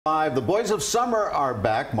The boys of summer are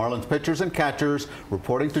back. Marlins pitchers and catchers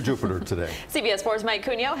reporting to Jupiter today. CBS 4's Mike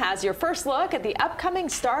Cunio has your first look at the upcoming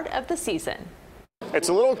start of the season. It's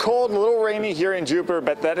a little cold and a little rainy here in Jupiter,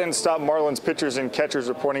 but that didn't stop Marlins pitchers and catchers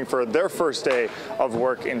reporting for their first day of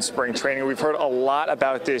work in spring training. We've heard a lot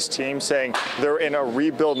about this team saying they're in a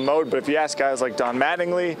rebuild mode, but if you ask guys like Don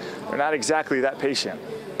Mattingly, they're not exactly that patient.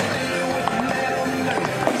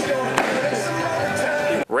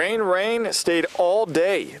 Rain stayed all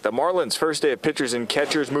day. The Marlins' first day of pitchers and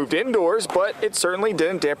catchers moved indoors, but it certainly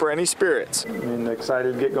didn't damper any spirits. I'm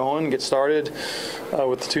excited to get going, get started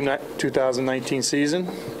with the 2019 season,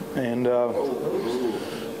 and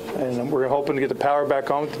we're hoping to get the power back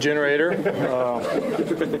on with the generator,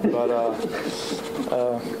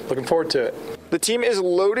 looking forward to it. The team is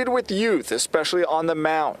loaded with youth, especially on the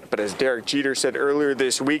mound. But as Derek Jeter said earlier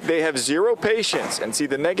this week, they have zero patience and see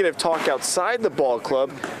the negative talk outside the ball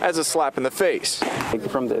club as a slap in the face.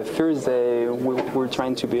 From the first day, we're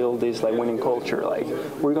trying to build this winning culture.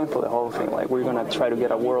 We're going for the whole thing. We're going to try to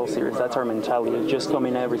get a World Series. That's our mentality. Just come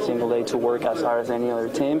in every single day to work as hard as any other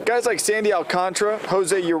team. Guys like Sandy Alcantara,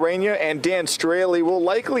 Jose Urena, and Dan Straley will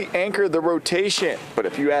likely anchor the rotation. But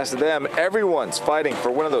if you ask them, everyone's fighting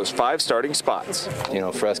for one of those 5 starting spots. You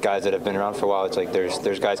know, for us guys that have been around for a while, it's like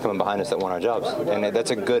there's guys coming behind us that want our jobs, and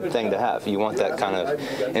that's a good thing to have. You want that kind of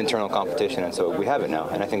internal competition, and so we have it now,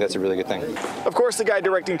 and I think that's a really good thing. Of course, the guy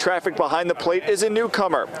directing traffic behind the plate is a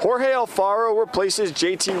newcomer. Jorge Alfaro replaces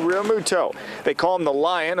JT Realmuto. They call him the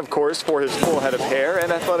Lion, of course, for his full head of hair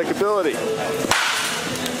and athletic ability.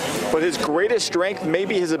 But his greatest strength may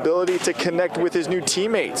be his ability to connect with his new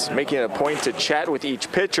teammates, making it a point to chat with each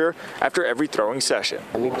pitcher after every throwing session.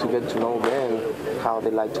 I need to get to know them, how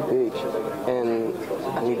they like to pitch, and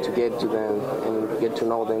I need to get to them and get to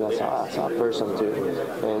know them as a person too,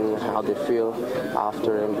 and how they feel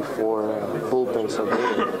after and before bullpens are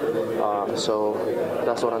good. So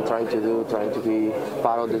that's what I'm trying to do, trying to be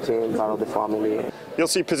part of the team, part of the family. You'll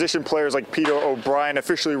see position players like Peter O'Brien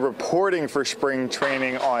officially reporting for spring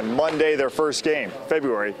training on Monday, their first game,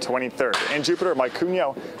 February 23rd. In Jupiter, Mike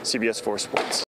Cunio, CBS 4 Sports.